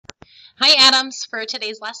Hi, Adams. For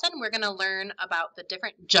today's lesson, we're going to learn about the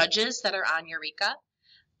different judges that are on Eureka.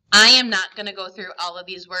 I am not going to go through all of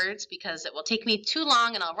these words because it will take me too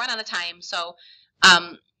long and I'll run out of time. So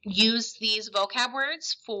use these vocab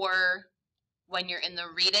words for when you're in the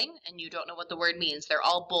reading and you don't know what the word means. They're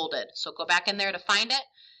all bolded. So go back in there to find it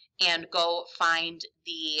and go find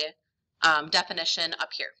the definition up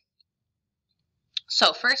here.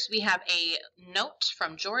 So first we have a note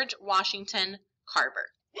from George Washington Carver.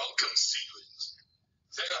 Welcome, seedlings.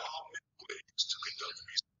 There are many ways to conduct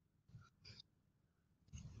research.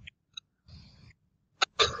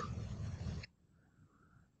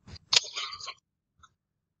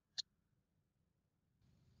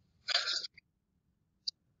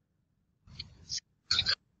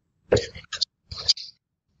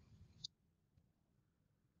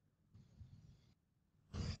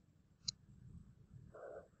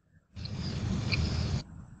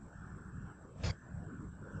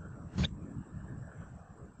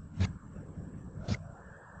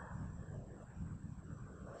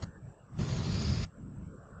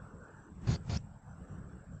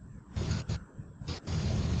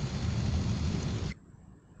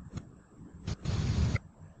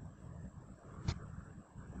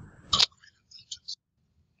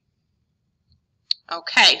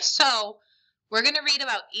 Okay, so we're going to read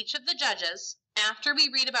about each of the judges. After we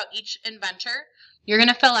read about each inventor, you're going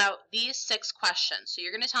to fill out these 6 questions. So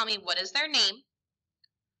you're going to tell me what is their name,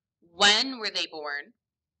 when were they born,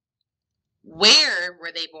 where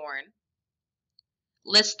were they born,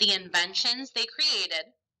 list the inventions they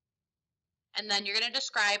created, and then you're going to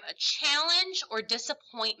describe a challenge or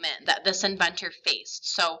disappointment that this inventor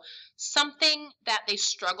faced. So something that they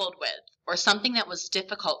struggled with or something that was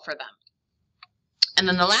difficult for them. And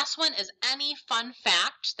then the last one is any fun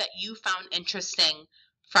fact that you found interesting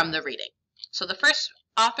from the reading. So the first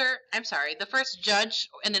judge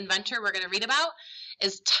and inventor we're going to read about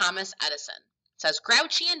is Thomas Edison. It says,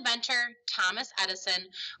 grouchy inventor Thomas Edison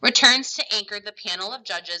returns to anchor the panel of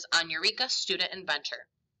judges on Eureka Student Inventor.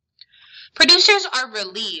 Producers are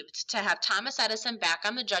relieved to have Thomas Edison back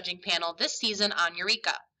on the judging panel this season on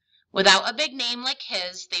Eureka. Without a big name like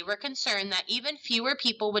his, they were concerned that even fewer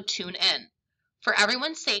people would tune in. For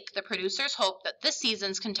everyone's sake, the producers hope that this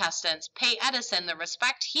season's contestants pay Edison the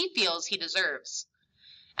respect he feels he deserves.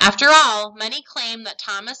 After all, many claim that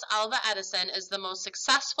Thomas Alva Edison is the most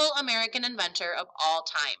successful American inventor of all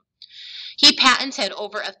time. He patented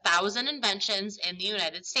over 1,000 inventions in the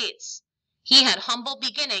United States. He had humble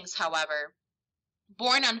beginnings, however.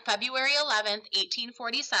 Born on February 11,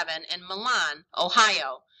 1847 in Milan,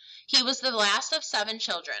 Ohio, he was the last of 7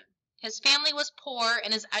 children. His family was poor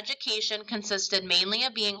and his education consisted mainly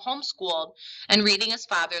of being homeschooled and reading his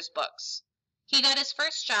father's books. He got his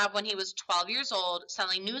first job when he was 12 years old,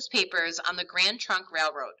 selling newspapers on the Grand Trunk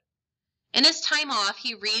Railroad. In his time off,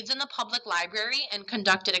 he reads in the public library and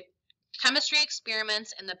conducted chemistry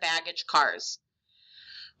experiments in the baggage cars.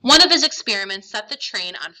 One of his experiments set the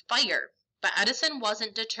train on fire, but Edison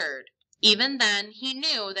wasn't deterred. Even then, he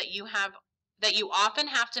knew that you often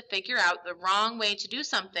have to figure out the wrong way to do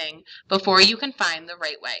something before you can find the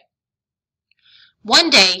right way.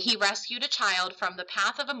 One day, he rescued a child from the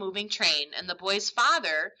path of a moving train, and the boy's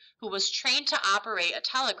father, who was trained to operate a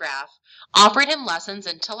telegraph, offered him lessons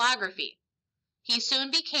in telegraphy. He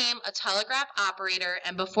soon became a telegraph operator,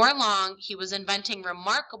 and before long, he was inventing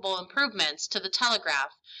remarkable improvements to the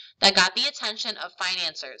telegraph that got the attention of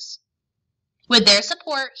financiers. With their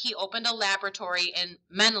support, he opened a laboratory in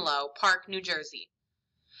Menlo Park, New Jersey.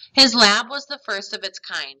 His lab was the first of its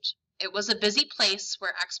kind. It was a busy place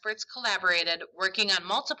where experts collaborated, working on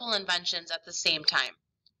multiple inventions at the same time.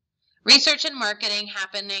 Research and marketing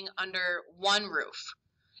happening under one roof.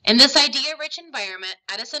 In this idea-rich environment,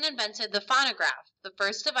 Edison invented the phonograph, the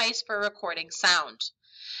first device for recording sound,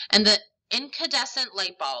 and the incandescent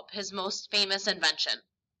light bulb, his most famous invention.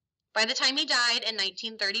 By the time he died in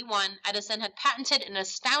 1931, Edison had patented an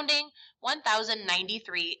astounding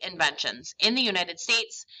 1,093 inventions in the United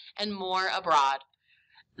States and more abroad.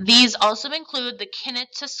 These also include the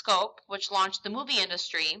kinetoscope, which launched the movie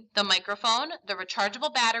industry, the microphone, the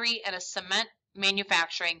rechargeable battery, and a cement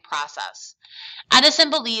manufacturing process. Edison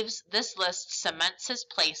believes this list cements his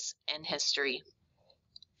place in history.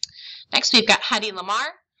 Next, we've got Hedy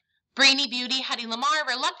Lamarr. Brainy beauty Hedy Lamarr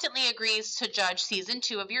reluctantly agrees to judge season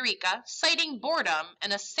 2 of Eureka, citing boredom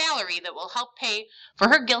and a salary that will help pay for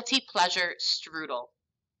her guilty pleasure strudel.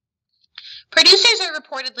 Producers are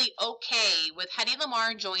reportedly okay with Hedy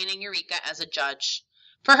Lamarr joining Eureka as a judge.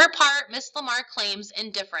 For her part, Miss Lamarr claims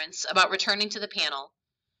indifference about returning to the panel.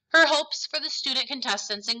 Her hopes for the student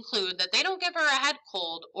contestants include that they don't give her a head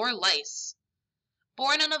cold or lice.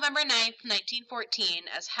 Born on November 9th, 1914,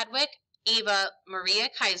 as Hedwig Eva Maria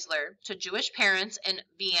Keisler to Jewish parents in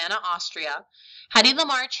Vienna, Austria, Hedy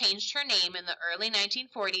Lamarr changed her name in the early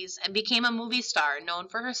 1940s and became a movie star known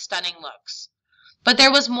for her stunning looks. But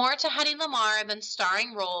there was more to Hedy Lamarr than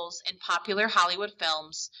starring roles in popular Hollywood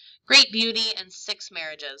films, Great Beauty, and 6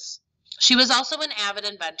 Marriages. She was also an avid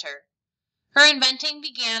inventor. Her inventing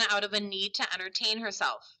began out of a need to entertain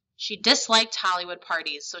herself. She disliked Hollywood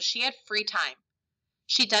parties, so she had free time.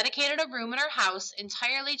 She dedicated a room in her house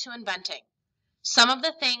entirely to inventing. Some of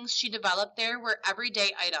the things she developed there were everyday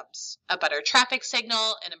items, a better traffic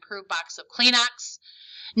signal, an improved box of Kleenex,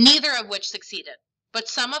 neither of which succeeded. But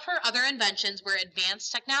some of her other inventions were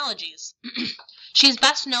advanced technologies. She's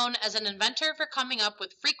best known as an inventor for coming up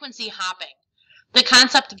with frequency hopping, the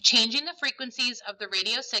concept of changing the frequencies of the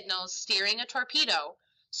radio signals steering a torpedo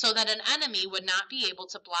so that an enemy would not be able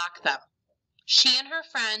to block them. She and her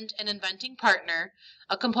friend and inventing partner,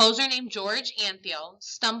 a composer named George Antheil,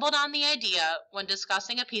 stumbled on the idea when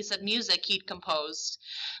discussing a piece of music he'd composed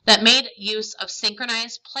that made use of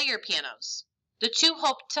synchronized player pianos. The two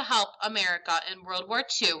hoped to help America in World War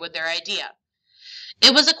II with their idea.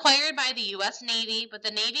 It was acquired by the U.S. Navy, but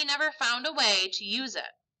the Navy never found a way to use it.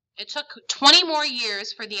 It took 20 more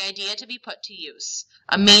years for the idea to be put to use,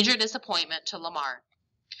 a major disappointment to Lamarr.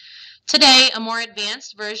 Today, a more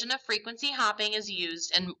advanced version of frequency hopping is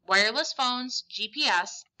used in wireless phones,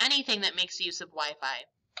 GPS, anything that makes use of Wi-Fi.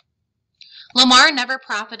 Lamarr never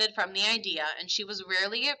profited from the idea, and she was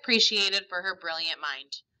rarely appreciated for her brilliant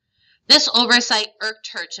mind. This oversight irked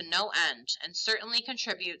her to no end, and certainly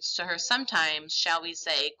contributes to her sometimes, shall we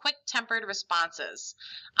say, quick-tempered responses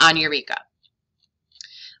on Eureka.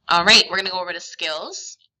 All right, we're going to go over to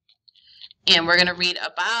skills. And we're going to read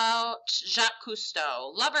about Jacques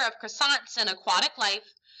Cousteau, lover of croissants and aquatic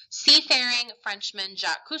life. Seafaring Frenchman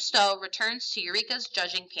Jacques Cousteau returns to Eureka's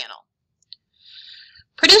judging panel.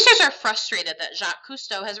 Producers are frustrated that Jacques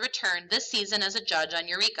Cousteau has returned this season as a judge on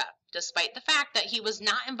Eureka, despite the fact that he was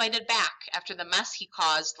not invited back after the mess he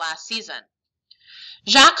caused last season.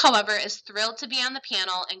 Jacques, however, is thrilled to be on the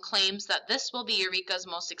panel and claims that this will be Eureka's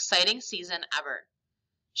most exciting season ever.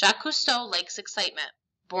 Jacques Cousteau likes excitement.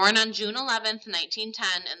 Born on June 11,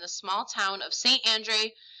 1910, in the small town of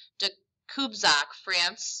Saint-André de Cubzac,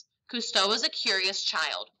 France, Cousteau was a curious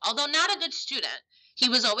child. Although not a good student, he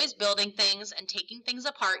was always building things and taking things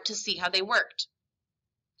apart to see how they worked.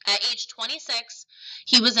 At age 26,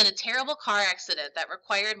 he was in a terrible car accident that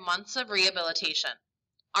required months of rehabilitation.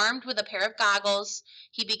 Armed with a pair of goggles,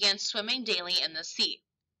 he began swimming daily in the sea.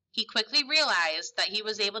 He quickly realized that he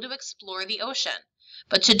was able to explore the ocean.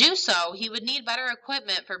 But to do so, he would need better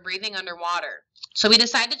equipment for breathing underwater, so he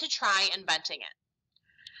decided to try inventing it.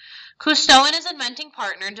 Cousteau and his inventing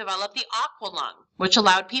partner developed the aqualung, which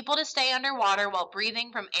allowed people to stay underwater while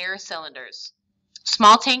breathing from air cylinders,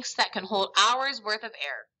 small tanks that can hold hours' worth of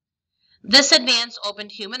air. This advance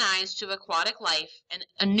opened human eyes to aquatic life in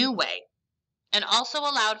a new way, and also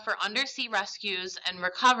allowed for undersea rescues and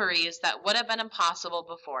recoveries that would have been impossible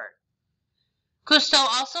before. Cousteau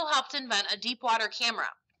also helped invent a deep-water camera.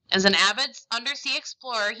 As an avid undersea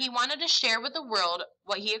explorer, he wanted to share with the world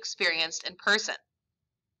what he experienced in person.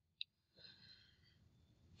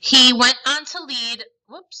 He went on to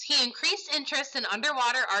he increased interest in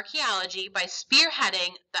underwater archaeology by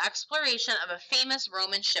spearheading the exploration of a famous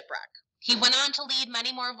Roman shipwreck. He went on to lead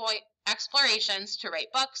many more explorations, to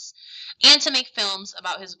write books, and to make films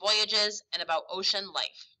about his voyages and about ocean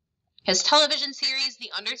life. His television series,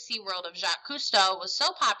 The Undersea World of Jacques Cousteau, was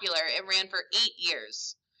so popular it ran for 8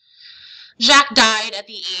 years. Jacques died at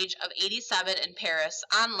the age of 87 in Paris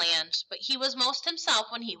on land, but he was most himself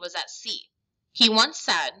when he was at sea. He once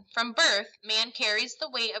said, "From birth, man carries the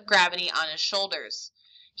weight of gravity on his shoulders.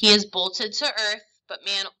 He is bolted to earth, but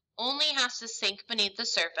man only has to sink beneath the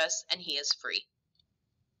surface and he is free."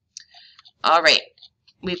 All right,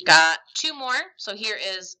 we've got 2 more. So here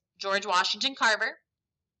is George Washington Carver.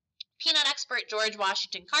 Peanut expert George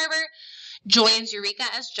Washington Carver joins Eureka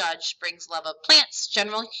as judge, brings love of plants,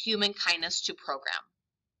 general human kindness to program.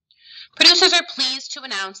 Producers are pleased to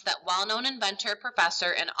announce that well-known inventor,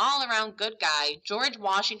 professor, and all-around good guy, George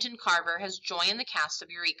Washington Carver, has joined the cast of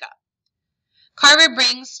Eureka. Carver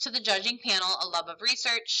brings to the judging panel a love of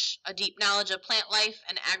research, a deep knowledge of plant life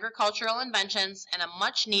and agricultural inventions, and a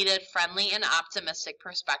much-needed, friendly, and optimistic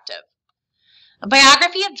perspective. A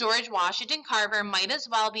biography of George Washington Carver might as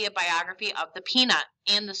well be a biography of the peanut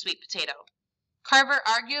and the sweet potato. Carver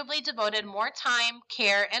arguably devoted more time,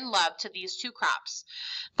 care, and love to these 2 crops,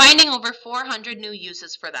 finding over 400 new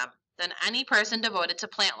uses for them than any person devoted to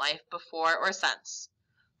plant life before or since.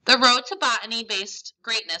 The road to botany-based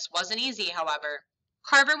greatness wasn't easy, however.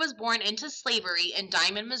 Carver was born into slavery in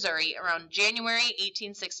Diamond, Missouri around January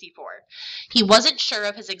 1864. He wasn't sure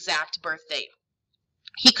of his exact birth date.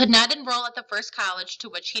 He could not enroll at the first college to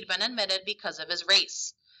which he'd been admitted because of his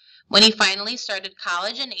race. When he finally started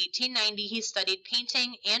college in 1890, he studied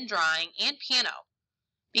painting and drawing and piano.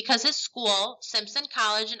 Because his school, Simpson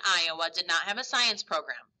College in Iowa, did not have a science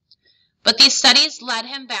program. But these studies led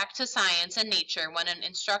him back to science and nature when an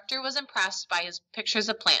instructor was impressed by his pictures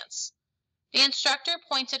of plants. The instructor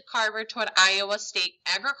pointed Carver toward Iowa State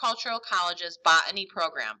Agricultural College's botany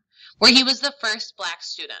program, where he was the first black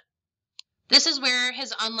student. This is where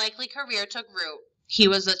his unlikely career took root. He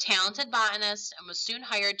was a talented botanist and was soon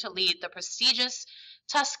hired to lead the prestigious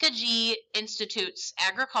Tuskegee Institute's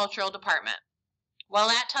agricultural department. While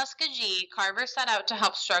at Tuskegee, Carver set out to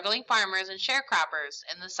help struggling farmers and sharecroppers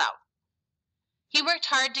in the South. He worked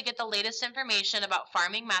hard to get the latest information about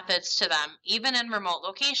farming methods to them, even in remote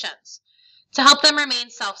locations, to help them remain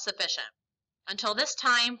self-sufficient. Until this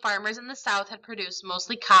time, farmers in the South had produced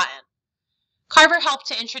mostly cotton. Carver helped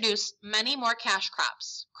to introduce many more cash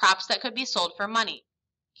crops, crops that could be sold for money.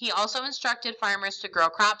 He also instructed farmers to grow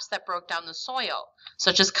crops that broke down the soil,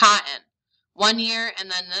 such as cotton, one year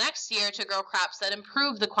and then the next year to grow crops that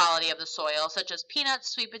improved the quality of the soil, such as peanuts,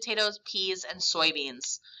 sweet potatoes, peas, and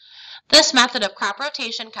soybeans. This method of crop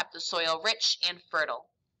rotation kept the soil rich and fertile.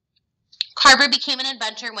 Carver became an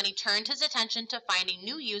inventor when he turned his attention to finding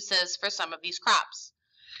new uses for some of these crops.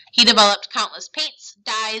 He developed countless paints,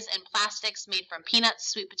 dyes, and plastics made from peanuts,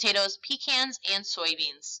 sweet potatoes, pecans, and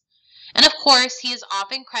soybeans. And of course, he is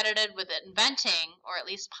often credited with inventing, or at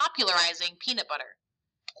least popularizing, peanut butter.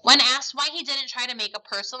 When asked why he didn't try to make a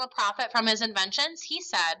personal profit from his inventions, he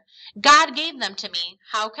said, "God gave them to me.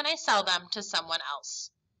 How can I sell them to someone else?"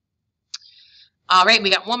 All right, we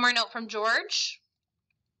got one more note from George.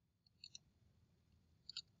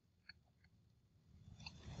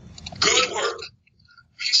 Good work.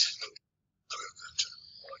 We should know another invention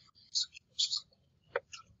while you're using yours.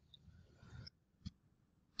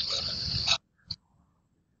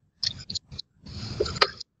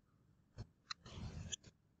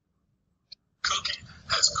 Cookie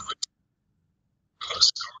has great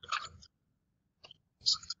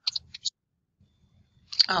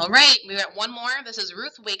All right, we got one more. This is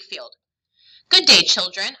Ruth Wakefield. Good day,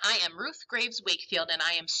 children. I am Ruth Graves Wakefield, and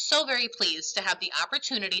I am so very pleased to have the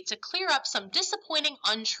opportunity to clear up some disappointing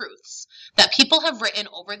untruths that people have written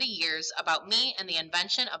over the years about me and the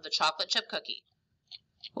invention of the chocolate chip cookie.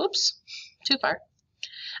 Whoops, too far.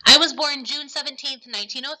 I was born June 17,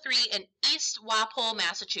 1903 in East Walpole,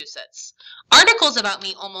 Massachusetts. Articles about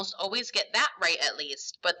me almost always get that right at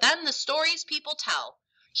least, but then the stories people tell.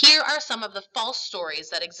 Here are some of the false stories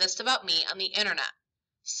that exist about me on the internet.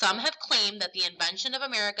 Some have claimed that the invention of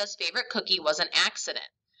America's favorite cookie was an accident.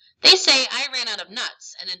 They say I ran out of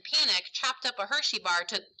nuts and in panic chopped up a Hershey bar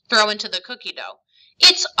to throw into the cookie dough.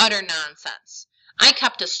 It's utter nonsense. I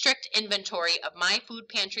kept a strict inventory of my food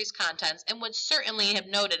pantry's contents and would certainly have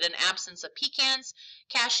noted an absence of pecans,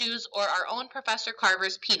 cashews, or our own Professor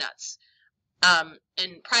Carver's peanuts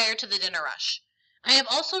prior to the dinner rush. I have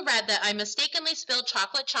also read that I mistakenly spilled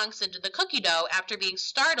chocolate chunks into the cookie dough after being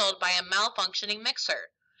startled by a malfunctioning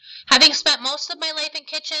mixer. Having spent most of my life in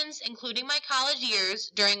kitchens, including my college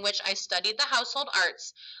years, during which I studied the household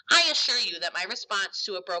arts, I assure you that my response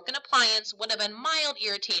to a broken appliance would have been mild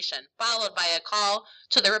irritation, followed by a call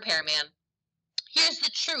to the repairman. Here's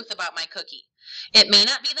the truth about my cookie. It may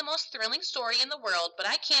not be the most thrilling story in the world, but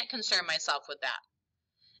I can't concern myself with that.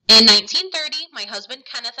 In 1930, my husband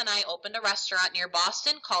Kenneth and I opened a restaurant near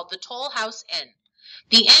Boston called the Toll House Inn.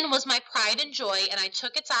 The inn was my pride and joy, and I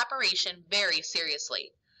took its operation very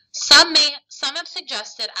seriously. Some have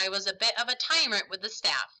suggested I was a bit of a tyrant with the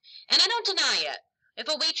staff, and I don't deny it. If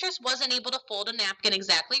a waitress wasn't able to fold a napkin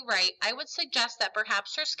exactly right, I would suggest that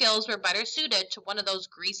perhaps her skills were better suited to one of those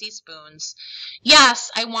greasy spoons.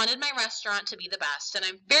 Yes, I wanted my restaurant to be the best, and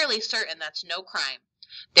I'm fairly certain that's no crime.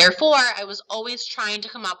 Therefore, I was always trying to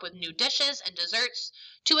come up with new dishes and desserts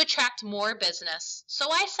to attract more business,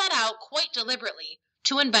 so I set out quite deliberately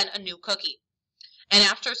to invent a new cookie. And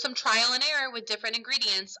after some trial and error with different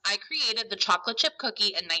ingredients, I created the chocolate chip cookie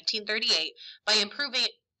in 1938 by improving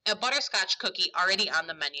a butterscotch cookie already on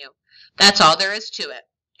the menu. That's all there is to it.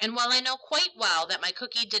 And while I know quite well that my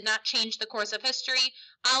cookie did not change the course of history,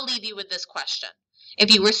 I'll leave you with this question.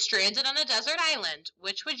 If you were stranded on a desert island,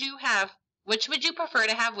 which would you prefer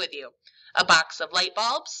to have with you? A box of light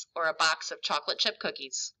bulbs or a box of chocolate chip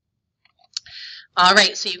cookies? All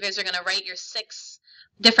right, so you guys are going to write your 6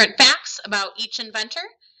 different facts about each inventor,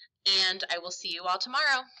 and I will see you all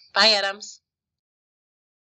tomorrow. Bye, Adams.